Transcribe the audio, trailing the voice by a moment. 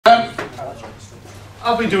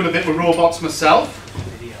I've been doing a bit with robots myself.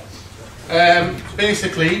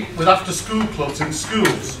 Basically, with after-school clubs in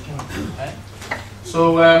schools.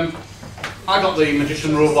 So I got the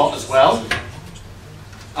magician robot as well,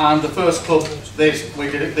 and the first club they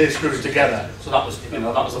screwed it together. So that was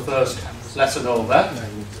the first lesson over.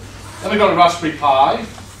 Then we got a Raspberry Pi,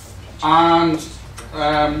 and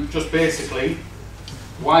just basically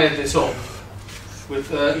wired this up with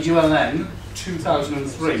ULN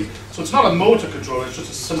 2003. So it's not a motor controller, it's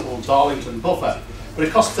just a simple Darlington buffer. But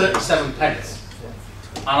it cost 37 pence.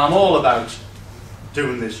 And I'm all about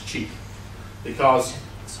doing this cheap. Because,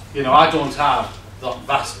 I don't have that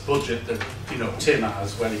vast budget that, Tim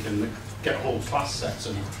has, where he can get whole class sets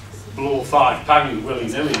and blow £5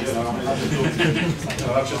 willy-nilly,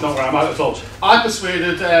 that's just not where I'm at all. I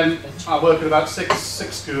persuaded, I work at about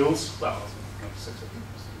six schools, well,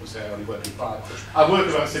 I only work in 5. I work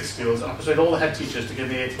at about 6 schools, and I persuaded all the head teachers to give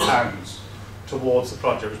me £80 towards the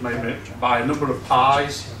project. It was made by a number of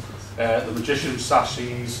pies, the magician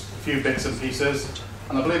sashes, a few bits and pieces,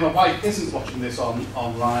 and I believe my wife isn't watching this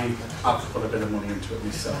online. I've put a bit of money into it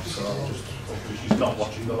myself, so I'll just hopefully she's not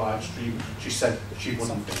watching the live stream. She said she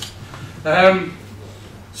wouldn't be.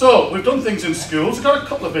 So we've done things in schools. We've got a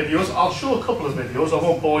couple of videos. I'll show a couple of videos. I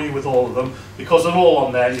won't bore you with all of them because they're all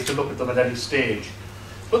on there. You can look at them at any stage.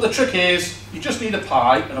 But the trick is, you just need a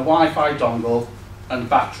Pi and a Wi-Fi dongle and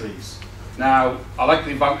batteries. Now, I like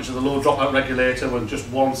the advantage of the low dropout regulator with just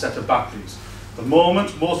one set of batteries. At the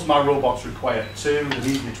moment, most of my robots require 2. They're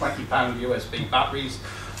usually £20 USB batteries.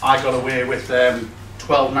 I got away with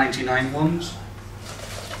 £12.99 ones.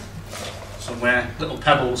 Somewhere, little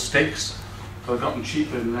pebble sticks. So I've got them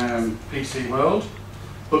cheap in PC World.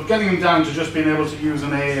 But getting them down to just being able to use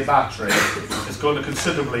an AA battery is going to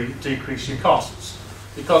considerably decrease your costs.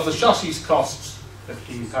 Because the chassis costs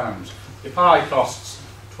 £15. Your Pi costs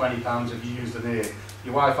 £20 if you use an A.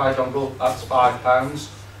 Your Wi-Fi dongle, that's £5.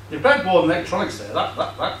 Your breadboard and electronics there, that's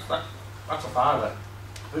a fiver.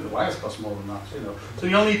 I think the wires cost more than that, So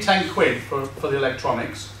you'll need 10 quid for the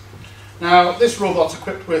electronics. Now, this robot's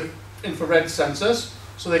equipped with infrared sensors,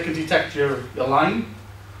 so they can detect your line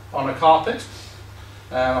on a carpet.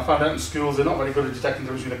 I found out in schools they're not very good at detecting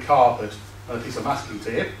the between a carpet and a piece of masking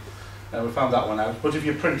tape. We found that one out. But if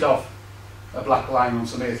you print off a black line on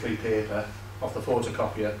some A3 paper off the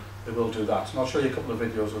photocopier, they will do that. And I'll show you a couple of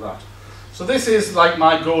videos of that. So this is like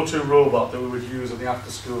my go-to robot that we would use in the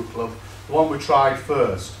after-school club, the one we tried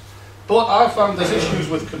first. But I found there's issues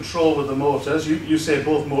with control with the motors. You say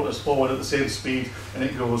both motors forward at the same speed and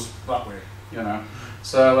it goes that way,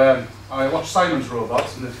 So I watched Simon's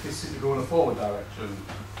robots and they seem to go in a forward direction.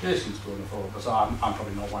 Jason's going in a forward, so I'm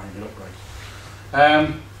probably not winding it up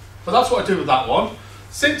right. But that's what I do with that one.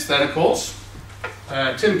 Since then, of course,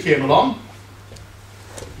 Tim came along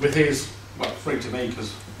with his, well, free to me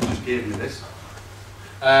because he just gave me this.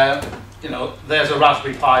 There's a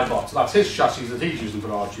Raspberry Pi bot. So that's his chassis that he's using for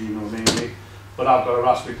Arduino mainly, but I've got a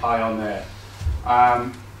Raspberry Pi on there.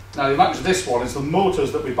 Now the advantage of this one is the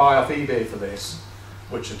motors that we buy off eBay for this,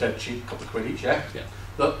 which are dead cheap, a couple of quid each, yeah?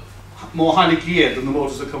 They're more highly geared than the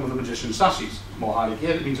motors that come with the magician chassis. More highly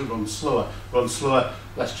geared, it means it runs slower.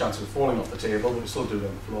 Less chance of falling off the table, but we still do it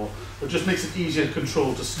on the floor. But it just makes it easier to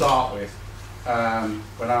control to start with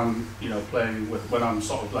when I'm playing with, when I'm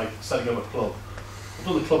sort of like setting up a club. I've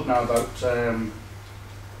done the club now about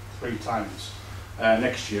 3 times.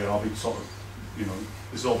 Next year I'll be sort of,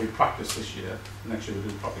 this will all be practice this year. Next year we'll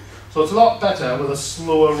do it properly. So it's a lot better with a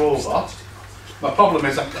slower robot. My problem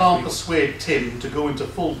is I can't persuade Tim to go into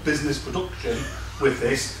full business production with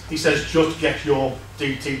this. He says just get your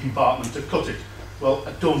DT department to cut it. Well,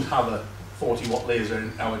 I don't have a 40-watt laser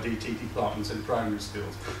in our DT departments in primary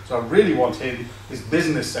schools. So I really want his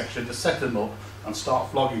business section, to set them up and start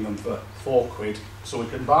flogging them for 4 quid so we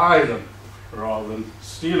can buy them rather than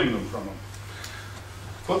stealing them from them.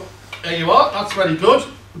 But there you are, that's very good,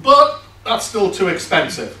 but that's still too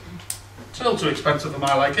expensive. Still too expensive for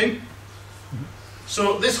my liking.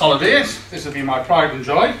 So this holidays, this will be my pride and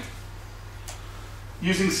joy,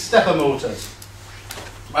 using stepper motors.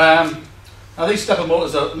 Now these stepper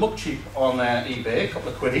motors are much cheap on eBay, a couple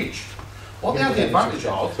of quid each. What they have the advantage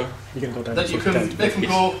of, that you can make them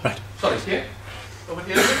go, sorry, yeah? Over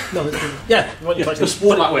here? No, yeah, just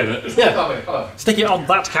walk that way. Yeah, that way. Hello. Stick it on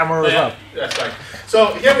that camera as well. That's right.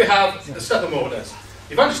 So here we have the stepper motors.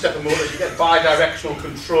 The advantage of stepper motors, you get bi-directional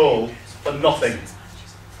control for nothing.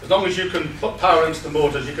 As long as you can put power into the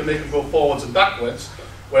motors, you can make them go forwards and backwards.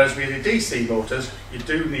 Whereas with the DC motors, you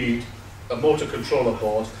do need a motor controller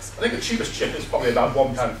board. I think the cheapest chip is probably about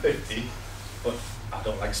 £1.50, but I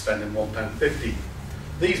don't like spending £1.50.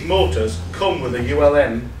 These motors come with a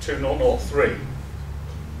ULN 2003.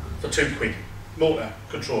 for £2. Motor,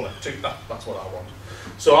 controller, that's what I want.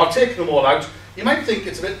 So I've taken them all out. You might think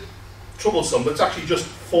it's a bit troublesome, but it's actually just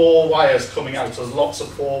 4 wires coming out. So there's lots of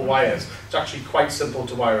 4 wires. It's actually quite simple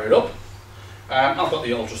to wire it up. I've got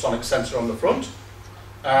the ultrasonic sensor on the front.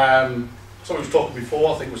 Somebody was talking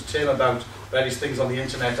before, I think it was Tim, about various things on the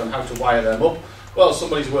internet on how to wire them up. Well,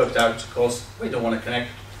 somebody's worked out, of course, we don't want to connect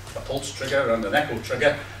a pulse trigger and an echo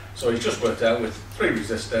trigger, so he's just worked out with 3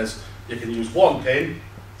 resistors, you can use 1 pin,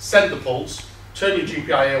 send the pulse, turn your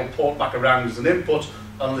GPIO port back around as an input,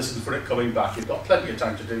 and listen for it coming back. You've got plenty of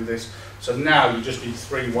time to do this, so now you just need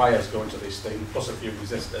 3 wires going to this thing, plus a few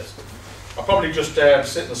resistors. I'll probably just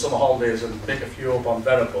sit in the summer holidays and pick a few up on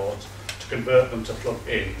Veraboards to convert them to plug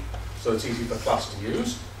in, so it's easy for class to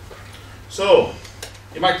use. So,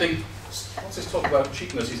 you might think, what's this talk about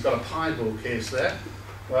cheapness? He's got a Pybo case there.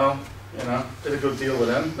 Well, you know, did a good deal with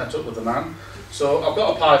them, met up with the man. So I've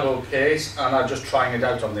got a Pybo case and I'm just trying it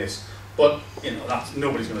out on this. But, you know,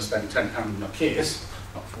 nobody's going to spend £10 on a case,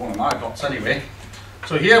 not for one of my bots anyway.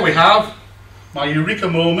 So here we have my eureka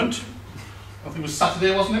moment. I think it was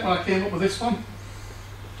Saturday, wasn't it, when I came up with this one?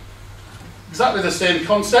 Exactly the same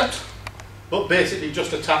concept, but basically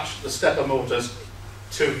just attach the stepper motors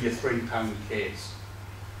to your £3 case.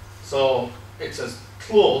 So it's as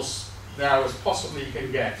close now as possibly you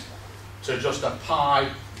can get to just a Pi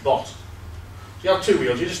bot. If you have 2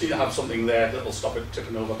 wheels, you just need to have something there that will stop it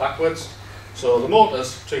tipping over backwards. So the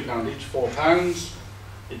motors, £2 each, £4.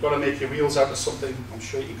 You've got to make your wheels out of something, I'm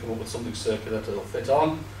sure you can come up with something circular that it'll fit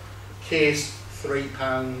on. Case,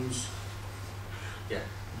 £3. Yeah,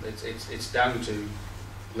 it's down to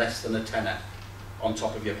less than a tenner on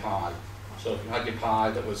top of your Pi. So if you had your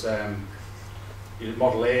Pi that was your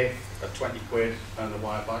Model A at 20 quid and a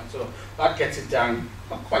wire bike, so that gets it down,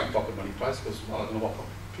 not quite pocket money price, because well, I don't know what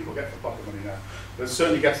people get for pocket money now, but it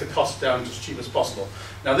certainly gets the cost down to as cheap as possible.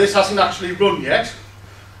 Now this hasn't actually run yet,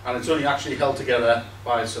 and it's only actually held together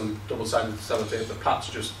by some double-sided sellotape that Pat's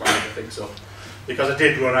just managed to fix up, because I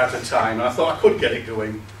did run out of time, and I thought I could get it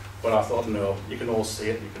going, but I thought no, you can all see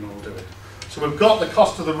it, you can all do it. So we've got the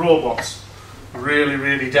cost of the robots really,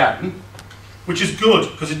 really down, which is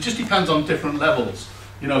good, because it just depends on different levels.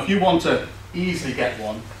 You know, if you want to easily get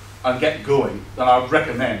one and get going, then I would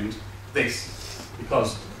recommend this,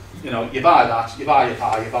 because, you know, you buy that, you buy your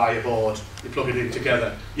Pi, you buy your board, you plug it in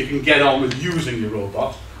together, you can get on with using your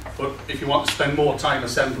robot, but if you want to spend more time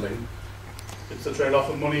assembling, it's the trade-off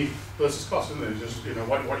of money versus cost, isn't it? Just, you know,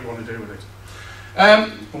 what do you want to do with it?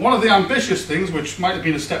 One of the ambitious things, which might have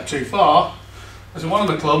been a step too far, is in one of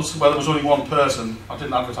the clubs where there was only 1 person, I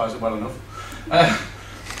didn't advertise it well enough,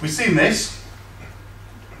 we've seen this,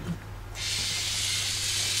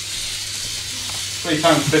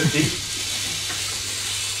 £3.50.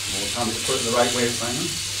 More time to put it the right way, Simon.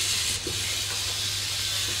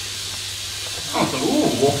 Oh, so, ooh,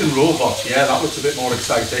 walking robot. Yeah, that looks a bit more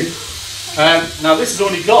exciting. Now this has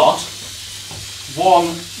only got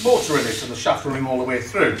 1 motor in it, and the shaft running all the way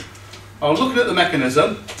through. I was looking at the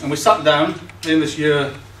mechanism, and we sat down, in this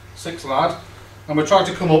year 6 lad, and we tried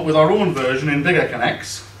to come up with our own version in bigger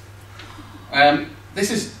connects.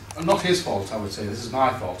 This is not his fault, I would say, this is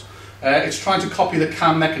my fault. It's trying to copy the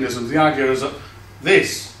cam mechanism. The idea is that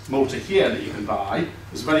this motor here that you can buy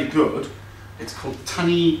is very good. It's called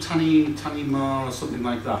Tanima or something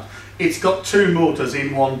like that. It's got 2 motors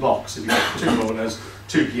in 1 box. If you've got 2 motors,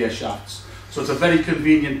 2 gear shafts. So it's a very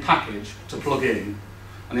convenient package to plug in.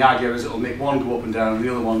 And the idea is it'll make one go up and down and the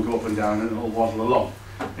other one go up and down, and it'll waddle along.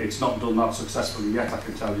 It's not done that successfully yet, I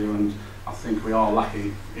can tell you, and I think we are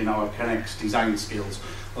lacking in our Connects design skills.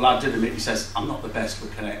 The lad did admit, he says, I'm not the best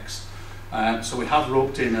with Connects. So we have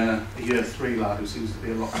roped in a year 3 lad who seems to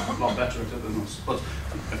be a lot better at it than us. But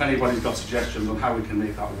if anybody's got suggestions on how we can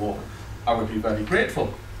make that work, I would be very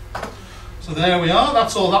grateful. So there we are,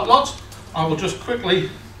 that's all that lot. I will just quickly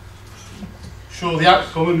show the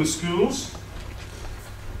outcome in the schools,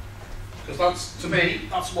 because that's, to me,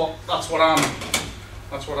 that's what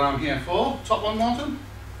I'm here for. Top one, Martin?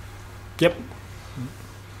 Yep.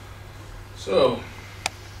 So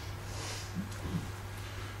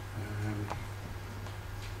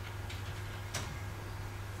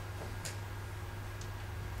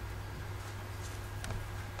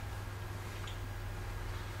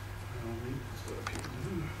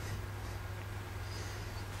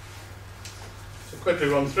quickly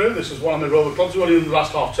run through. This is one of my robot clubs. We only in the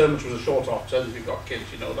last half term, which was a short half term. If you've got kids,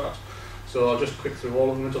 you know that. So I'll just quick through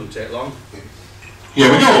all of them. It doesn't take long.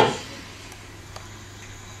 Here we go.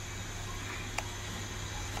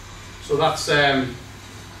 So that's the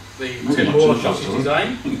Tim Moore chassis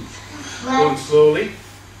design. Going slowly.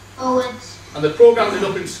 Forwards. And they programmed it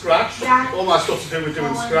up in Scratch. Right. All my stuff to do with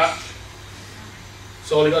doing Scratch.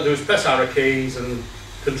 So all you got to do is press arrow keys and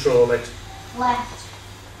control it. Left,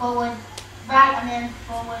 forward, right and then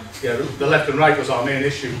forward. Yeah, the left and right was our main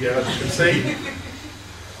issue here, as you can see.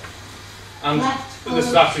 And Left, this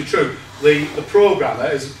is actually true. The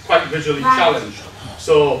programmer is quite visually challenged.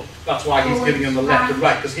 So that's why he's giving him the left and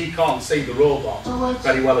right, because he can't see the robot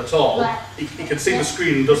very well at all. He can see the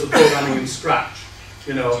screen and does the programming in Scratch,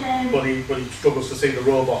 you know, but he struggles to see the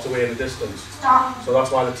robot away in the distance. Stop. So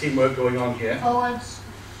that's why the teamwork going on here. Forwards.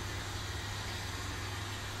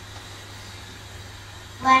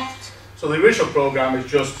 Left. So the original program is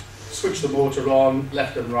just switch the motor on,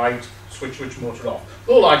 left and right, switch motor off.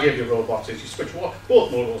 The whole idea of your robot is you switch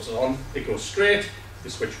both motors on, it goes straight,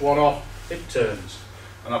 you switch one off, it turns.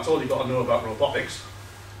 And that's all you've got to know about robotics.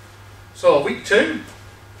 So week 2.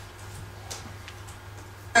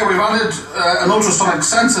 Okay, we've added an ultrasonic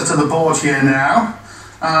sensor to the board here now,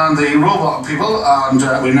 and the robot people,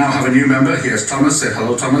 and we now have a new member. Here's Thomas. Say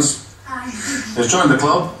hello, Thomas. Hi. He's joined the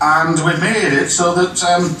club, and we've made it so that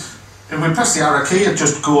if we press the arrow key, it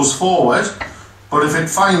just goes forward. But if it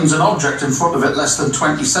finds an object in front of it less than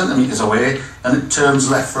 20 centimetres away, then it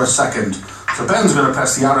turns left for a second. So Ben's going to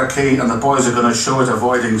press the arrow key and the boys are going to show it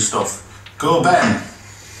avoiding stuff. Go, Ben.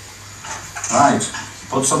 Right.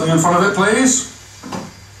 Put something in front of it, please.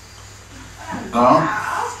 No.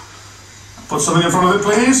 Put something in front of it,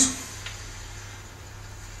 please.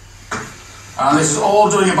 And this is all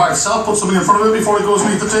doing it by itself. Put something in front of it before it goes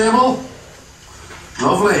beneath the table.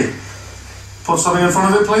 Lovely. Put something in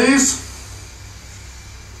front of it, please.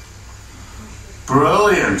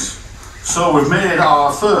 Brilliant. So we've made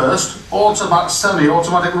our first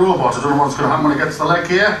semi-automatic robot. I don't know what's going to happen when it gets the leg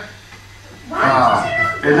here.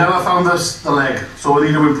 It never found the leg, so we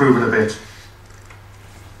need to improve it a bit.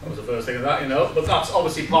 That was the first thing of that, you know. But that's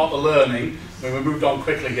obviously part of the learning. I mean, we moved on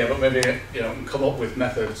quickly here, but maybe, you know, come up with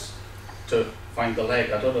methods to find the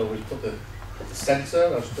leg. I don't know, we put the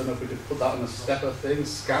sensor, I just don't know if we could put that on a stepper thing,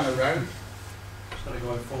 scan around. Instead of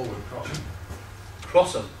going forward, cross them.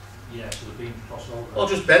 Cross them? Yeah, so the beam cross over. Or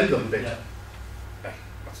just bend them a bit. Yeah. Hey,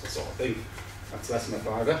 that's the sort of thing. That's less than a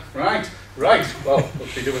fiver. Right, well, we'll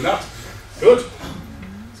be doing that. Good.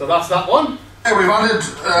 So that's that one. Okay, we've added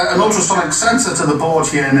an ultrasonic sensor to the board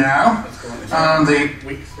here now. Let's go on this And one.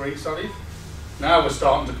 Week 3, sorry. Now we're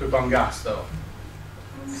starting to poop on gas, though.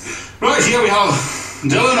 Right, here we have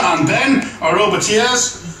Dylan and Ben, our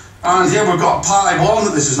roboteers. And here we've got Pi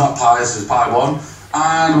 1. This is not Pi, this is Pi 1.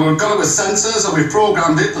 And we've got it with sensors and we've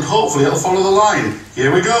programmed it that hopefully it'll follow the line. Here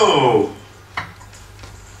we go.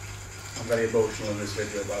 I'm very emotional in this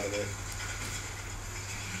video, by the way.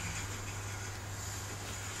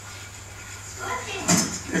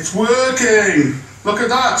 It's working. Look at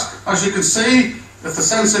that. As you can see, if the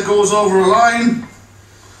sensor goes over a line,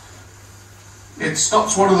 it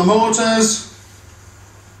stops one of the motors.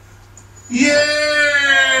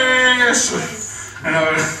 Yes! You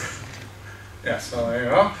know, Yes, so there you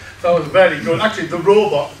are. That was very good. Actually, the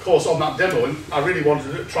robot, of course, on that demo, I really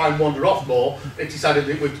wanted to try and wander off more. It decided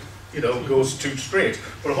it would, you know, go too straight.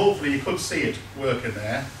 But hopefully you could see it working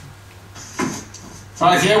there.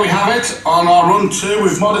 right, here we have it on our run 2.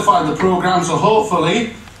 We've modified the program so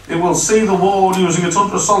hopefully it will see the wall using its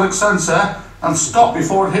ultrasonic sensor and stop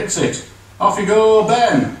before it hits it. Off you go,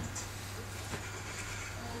 Ben.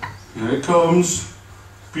 Here it comes.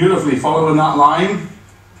 Beautifully following that line.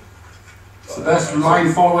 It's the best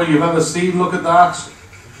line follower you've ever seen. Look at that.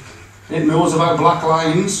 It knows about black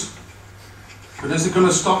lines. But is it going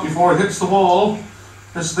to stop before it hits the wall?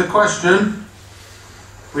 This is the question.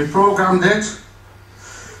 We programmed it.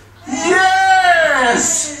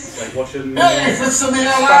 Yes! It's like watching Hey, it's in the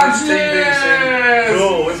air, lads! Yes!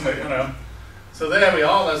 Go, isn't it? You know. So there we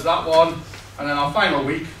are. There's that one, and then our final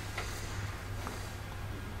week.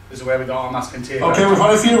 This is where we got our masking tape. Okay, we've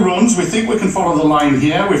had a few runs. We think we can follow the line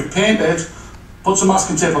here. We've painted, put some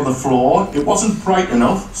masking tape on the floor. It wasn't bright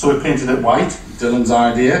enough, so we painted it white. Dylan's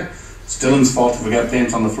idea. It's Dylan's fault if we get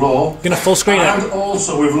paint on the floor. Gonna full screen it. And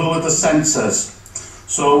also we've lowered the sensors.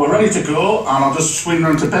 So we're ready to go, and I'll just swing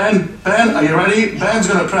round to Ben. Ben, are you ready? Ben's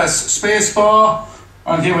going to press space bar,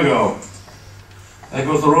 and here we go. There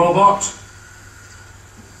goes the robot.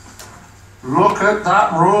 Look at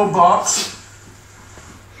that robot.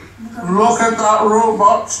 Look at that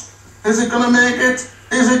robot. Is it going to make it?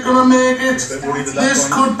 Is it going to make it? This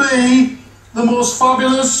could be the most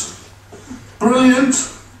fabulous, brilliant.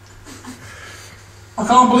 I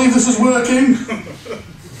can't believe this is working.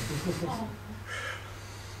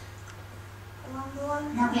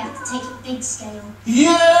 Now we have to take it big scale.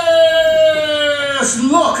 Yes!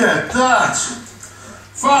 Look at that!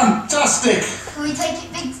 Fantastic! Can we take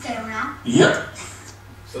it big scale now? Yep.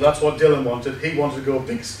 So that's what Dylan wanted. He wanted to go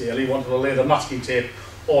big scale. He wanted to lay the masking tape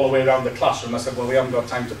all the way around the classroom. I said, well, we haven't got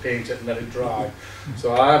time to paint it and let it dry.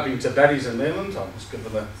 So I've been to Betty's in Neyland. I was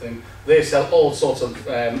given the thing. They sell all sorts of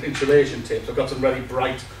insulation tapes. I've got some really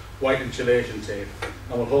bright white insulation tape.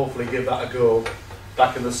 And we'll hopefully give that a go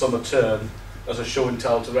back in the summer term as a show and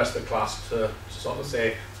tell to the rest of the class to sort of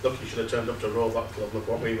say, look, you should have turned up to Robot Club, look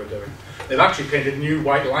what we were doing. They've actually painted new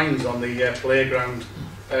white lines on the playground,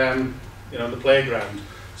 you know, the playground.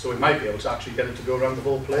 So we might be able to actually get it to go around the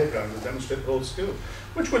whole playground and demonstrate the whole school,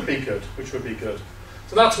 which would be good, which would be good.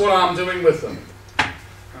 So that's what I'm doing with them. I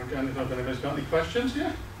don't know if anybody's got any questions,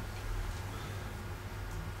 yeah?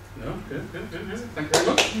 No? Good, good, good, good. Thank you very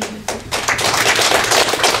much.